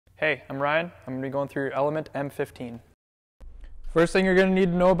Hey, I'm Ryan. I'm going to be going through your Element M15. First thing you're going to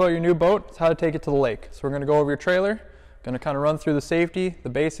need to know about your new boat is how to take it to the lake. So we're going to go over your trailer, going to kind of run through the safety, the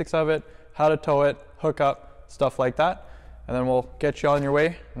basics of it, how to tow it, hook up, stuff like that, and then we'll get you on your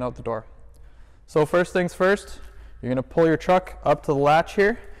way and out the door. So first things first, you're going to pull your truck up to the latch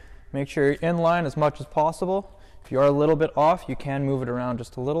here. Make sure you're in line as much as possible. If you are a little bit off, you can move it around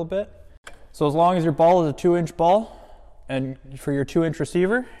just a little bit. So as long as your ball is a 2-inch ball, and for your 2-inch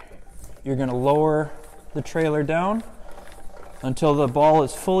receiver, you're going to lower the trailer down until the ball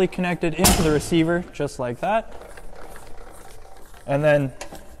is fully connected into the receiver, just like that. And then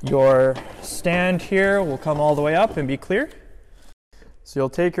your stand here will come all the way up and be clear. So you'll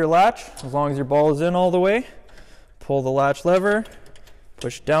take your latch, as long as your ball is in all the way, pull the latch lever,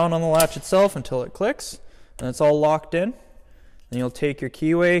 push down on the latch itself until it clicks, and it's all locked in. Then you'll take your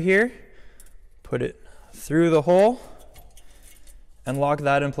keyway here, put it through the hole, and lock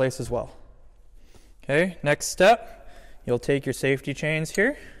that in place as well. Okay, next step, you'll take your safety chains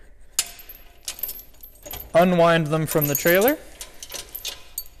here, unwind them from the trailer,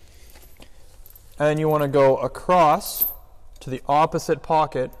 and you want to go across to the opposite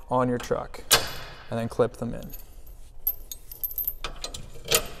pocket on your truck and then clip them in.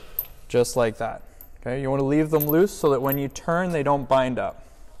 Just like that. Okay, you want to leave them loose so that when you turn they don't bind up.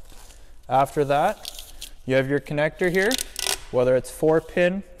 After that, you have your connector here. Whether it's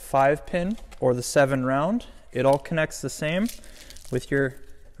 4-pin, 5-pin, or the 7-round, it all connects the same with your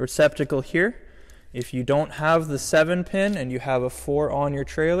receptacle here. If you don't have the 7-pin and you have a 4 on your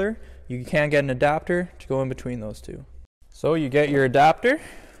trailer, you can get an adapter to go in between those two. So you get your adapter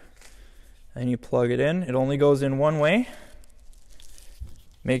and you plug it in. It only goes in one way.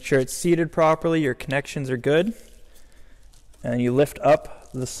 Make sure it's seated properly, your connections are good. And you lift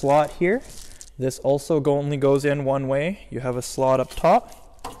up the slot here. This also only goes in one way. You have a slot up top.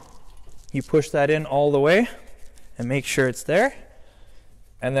 You push that in all the way and make sure it's there.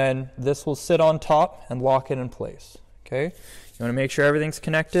 And then this will sit on top and lock it in place. Okay? You want to make sure everything's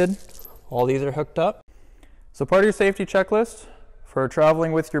connected. All these are hooked up. So part of your safety checklist for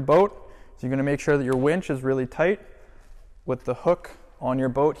traveling with your boat is you're going to make sure that your winch is really tight with the hook on your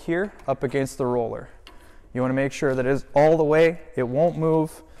boat here up against the roller. You want to make sure that it is all the way, it won't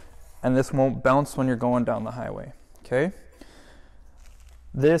move, and this won't bounce when you're going down the highway. Okay?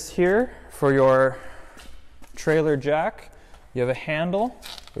 This here for your trailer jack, you have a handle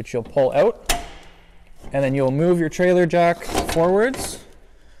which you'll pull out, and then you'll move your trailer jack forwards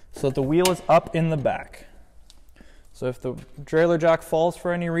so that the wheel is up in the back. So if the trailer jack falls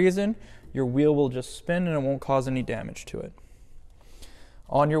for any reason, your wheel will just spin and it won't cause any damage to it.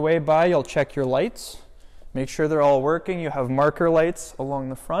 On your way by, you'll check your lights. Make sure they're all working. You have marker lights along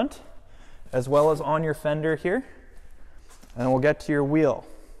the front, as well as on your fender here. And we'll get to your wheel.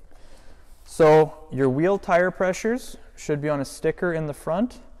 So your wheel tire pressures should be on a sticker in the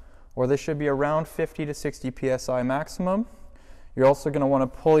front, or they should be around 50 to 60 psi maximum. You're also going to want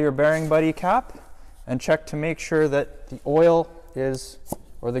to pull your bearing buddy cap and check to make sure that the oil is,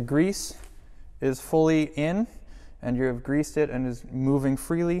 or the grease is fully in, and you have greased it and is moving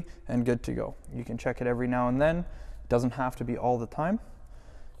freely and good to go. You can check it every now and then. It doesn't have to be all the time.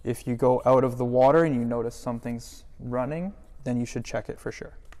 If you go out of the water and you notice something's running, then you should check it for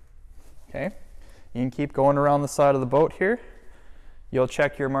sure. Okay? You can keep going around the side of the boat here. You'll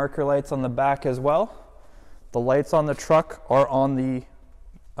check your marker lights on the back as well. The lights on the truck are on the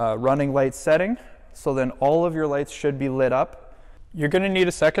running light setting, so then all of your lights should be lit up. You're going to need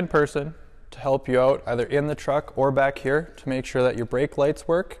a second person to help you out, either in the truck or back here, to make sure that your brake lights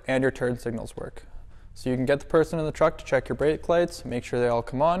work and your turn signals work. So you can get the person in the truck to check your brake lights, make sure they all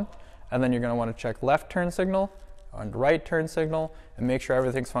come on, and then you're going to want to check left turn signal and right turn signal and make sure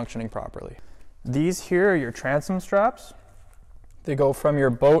everything's functioning properly. These here are your transom straps. They go from your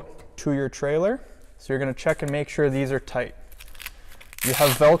boat to your trailer, so you're going to check and make sure these are tight. You have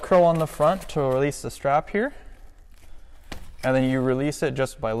Velcro on the front to release the strap here, and then you release it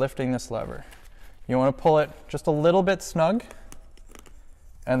just by lifting this lever. You want to pull it just a little bit snug,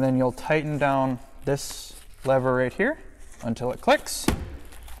 and then you'll tighten down this lever right here until it clicks,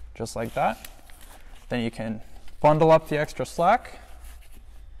 just like that. Then you can bundle up the extra slack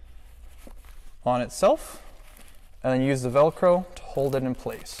on itself, and then use the Velcro to hold it in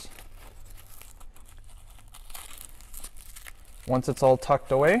place. Once it's all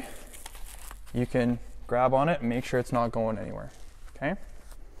tucked away, you can grab on it and make sure it's not going anywhere. Okay?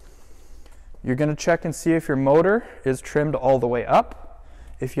 You're going to check and see if your motor is trimmed all the way up.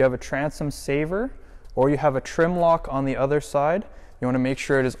 If you have a transom saver or you have a trim lock on the other side, you want to make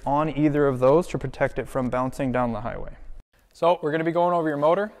sure it is on either of those to protect it from bouncing down the highway. So we're going to be going over your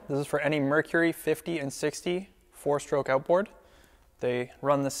motor. This is for any Mercury 50 and 60 4-stroke outboard. They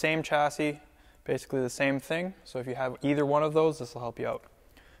run the same chassis, basically the same thing. So if you have either one of those, this will help you out.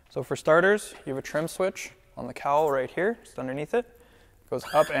 So for starters, you have a trim switch on the cowl right here, just underneath it. It goes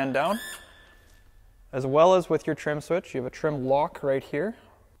up and down. As well as with your trim switch, you have a trim lock right here.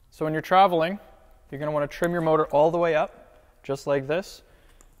 So when you're traveling, you're going to want to trim your motor all the way up, just like this.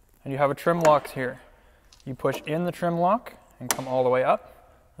 And you have a trim lock here. You push in the trim lock and come all the way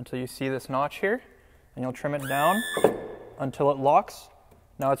up until you see this notch here. And you'll trim it down until it locks.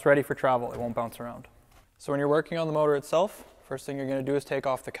 Now it's ready for travel. It won't bounce around. So when you're working on the motor itself, first thing you're going to do is take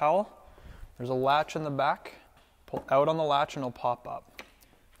off the cowl. There's a latch in the back. Pull out on the latch and it'll pop up.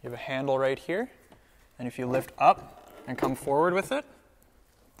 You have a handle right here. And if you lift up and come forward with it,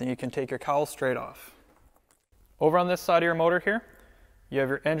 then you can take your cowl straight off. Over on this side of your motor here, you have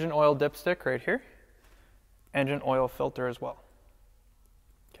your engine oil dipstick right here. Engine oil filter as well.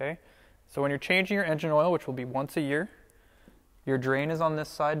 Okay, so when you're changing your engine oil, which will be once a year, your drain is on this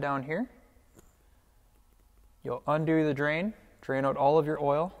side down here. You'll undo the drain, drain out all of your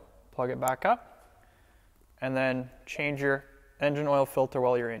oil, plug it back up, and then change your engine oil filter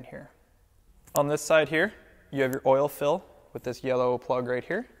while you're in here. On this side here, you have your oil fill with this yellow plug right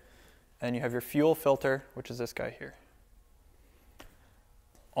here, and you have your fuel filter, which is this guy here.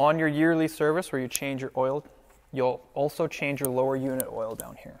 On your yearly service where you change your oil, you'll also change your lower unit oil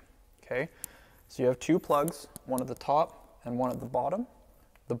down here. Okay, so you have two plugs, one at the top and one at the bottom.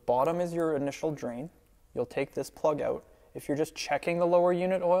 The bottom is your initial drain. You'll take this plug out. If you're just checking the lower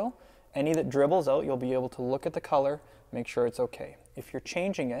unit oil, any that dribbles out, you'll be able to look at the color, make sure it's okay. If you're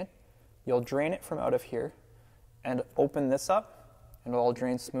changing it, you'll drain it from out of here and open this up and it'll all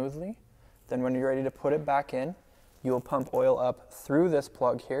drain smoothly. Then when you're ready to put it back in, you'll pump oil up through this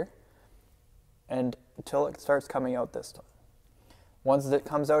plug here and until it starts coming out this time. Once it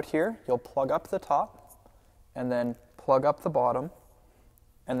comes out here, you'll plug up the top and then plug up the bottom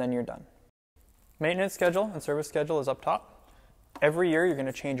and then you're done. Maintenance schedule and service schedule is up top. Every year you're going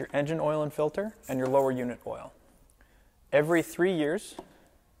to change your engine oil and filter and your lower unit oil. Every 3 years,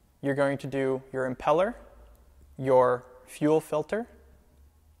 you're going to do your impeller, your fuel filter,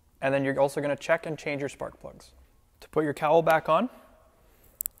 and then you're also going to check and change your spark plugs. To put your cowl back on,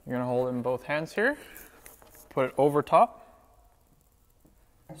 you're going to hold it in both hands here, put it over top,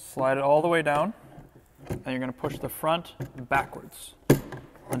 slide it all the way down, and you're going to push the front backwards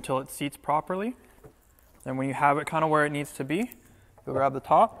until it seats properly. Then when you have it kind of where it needs to be, you'll grab the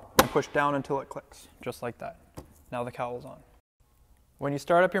top and push down until it clicks, just like that. Now the cowl's on. When you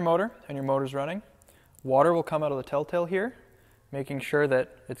start up your motor and your motor's running, water will come out of the telltale here, making sure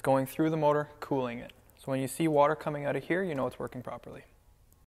that it's going through the motor, cooling it. So when you see water coming out of here, you know it's working properly.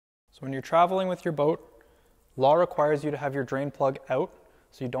 So when you're traveling with your boat, law requires you to have your drain plug out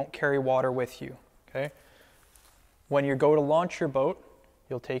so you don't carry water with you. Okay? When you go to launch your boat,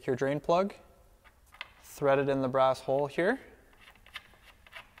 you'll take your drain plug, thread it in the brass hole here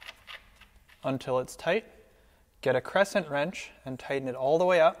until it's tight. Get a crescent wrench and tighten it all the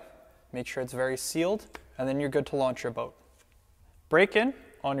way up. Make sure it's very sealed, and then you're good to launch your boat. Break-in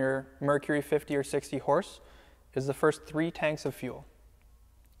on your Mercury 50 or 60 horse is the first 3 tanks of fuel.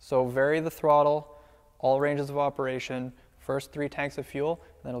 So vary the throttle, all ranges of operation, first 3 tanks of fuel,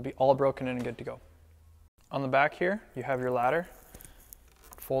 and then it'll be all broken in and good to go. On the back here, you have your ladder.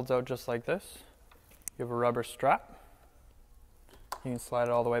 It folds out just like this. You have a rubber strap. You can slide it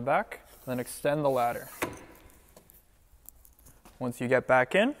all the way back, then extend the ladder. Once you get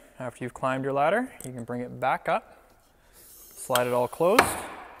back in, after you've climbed your ladder, you can bring it back up, slide it all closed,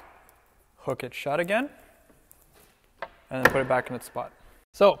 hook it shut again, and then put it back in its spot.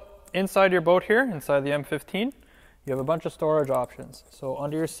 So inside your boat here, inside the M15, you have a bunch of storage options. So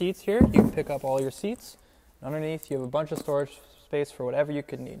under your seats here, you can pick up all your seats. Underneath, you have a bunch of storage space for whatever you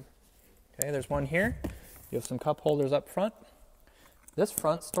could need. Okay, there's one here. You have some cup holders up front. This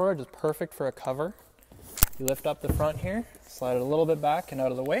front storage is perfect for a cover. You lift up the front here, slide it a little bit back and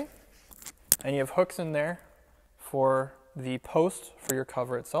out of the way, and you have hooks in there for the post for your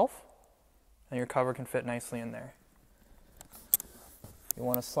cover itself, and your cover can fit nicely in there. You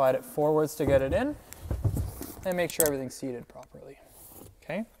want to slide it forwards to get it in, and make sure everything's seated properly.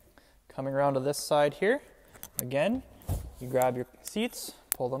 Okay, coming around to this side here, again, you grab your seats,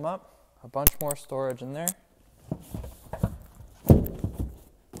 pull them up, a bunch more storage in there.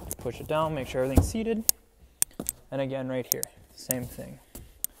 Push it down, make sure everything's seated. And again, right here, same thing.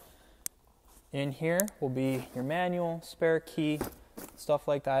 In here will be your manual, spare key, stuff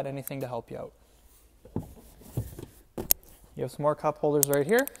like that, anything to help you out. You have some more cup holders right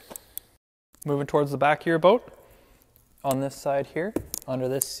here. Moving towards the back of your boat, on this side here, under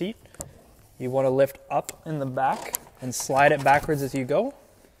this seat, you want to lift up in the back and slide it backwards as you go,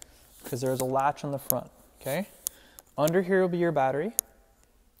 because there's a latch on the front, okay? Under here will be your battery.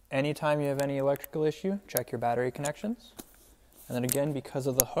 Anytime you have any electrical issue, check your battery connections. And then again, because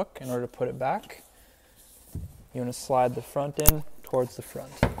of the hook, in order to put it back, you want to slide the front in towards the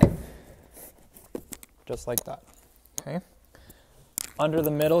front. Just like that, okay? Under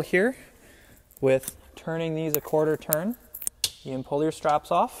the middle here, with turning these a quarter turn, you can pull your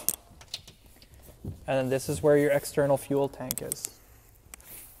straps off. And then this is where your external fuel tank is.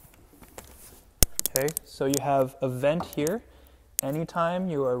 Okay, so you have a vent here. Anytime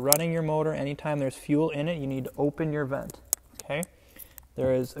you are running your motor, anytime there's fuel in it, you need to open your vent. Okay,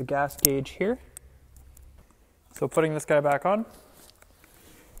 there is a gas gauge here. So putting this guy back on,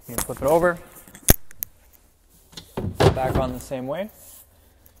 you can flip it over, back on the same way.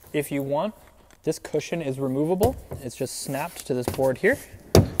 If you want, this cushion is removable. It's just snapped to this board here.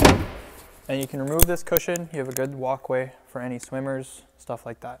 And you can remove this cushion. You have a good walkway for any swimmers, stuff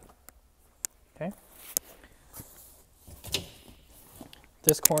like that. Okay.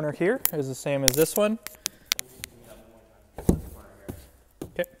 This corner here is the same as this one.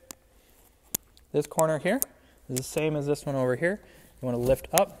 Okay. This corner here is the same as this one over here. You want to lift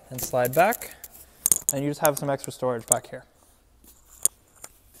up and slide back, and you just have some extra storage back here.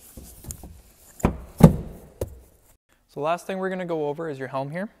 So the last thing we're going to go over is your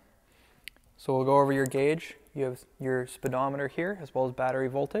helm here. So we'll go over your gauge. You have your speedometer here, as well as battery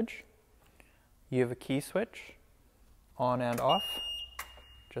voltage. You have a key switch, on and off,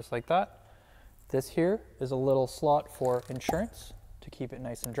 just like that. This here is a little slot for insurance to keep it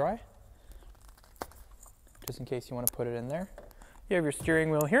nice and dry, just in case you want to put it in there. You have your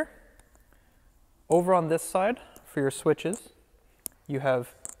steering wheel here. Over on this side, for your switches, you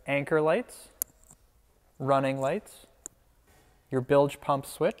have anchor lights, running lights, your bilge pump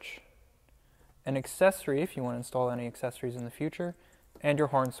switch, an accessory if you want to install any accessories in the future, and your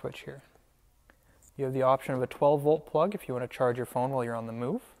horn switch here. You have the option of a 12-volt plug if you want to charge your phone while you're on the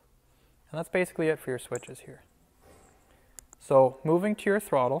move. And that's basically it for your switches here. So moving to your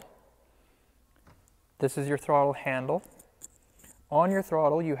throttle, this is your throttle handle. On your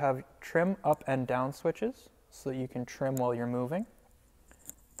throttle you have trim up and down switches so that you can trim while you're moving.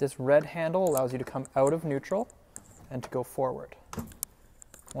 This red handle allows you to come out of neutral and to go forward.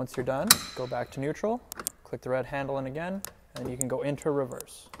 Once you're done, go back to neutral, click the red handle in again, and you can go into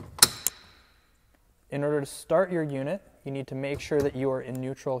reverse. In order to start your unit, you need to make sure that you are in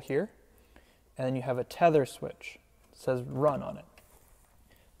neutral here, and then you have a tether switch. It says run on it.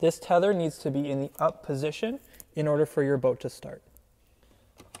 This tether needs to be in the up position in order for your boat to start.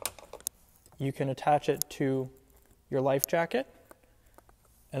 You can attach it to your life jacket,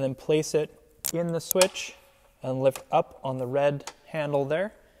 and then place it in the switch and lift up on the red handle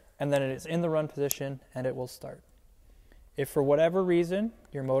there, and then it is in the run position and it will start. If for whatever reason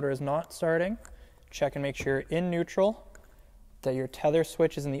your motor is not starting, check and make sure you're in neutral, that your tether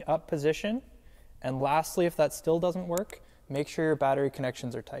switch is in the up position, and lastly, if that still doesn't work, make sure your battery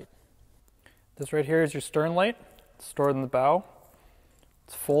connections are tight. This right here is your stern light. It's stored in the bow.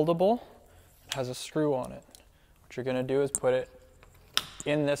 It's foldable. It has a screw on it. What you're going to do is put it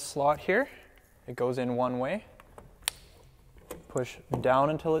in this slot here. It goes in one way. Push down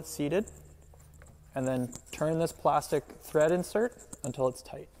until it's seated, and then turn this plastic thread insert until it's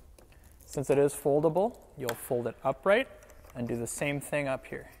tight. Since it is foldable, you'll fold it upright and do the same thing up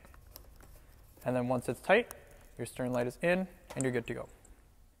here. And then once it's tight, your stern light is in and you're good to go.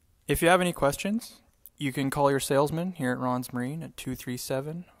 If you have any questions, you can call your salesman here at Ron's Marine at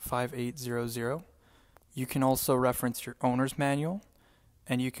 237-5800. You can also reference your owner's manual,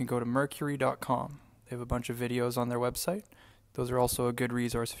 and you can go to mercury.com. They have a bunch of videos on their website. Those are also a good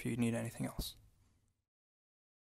resource if you need anything else.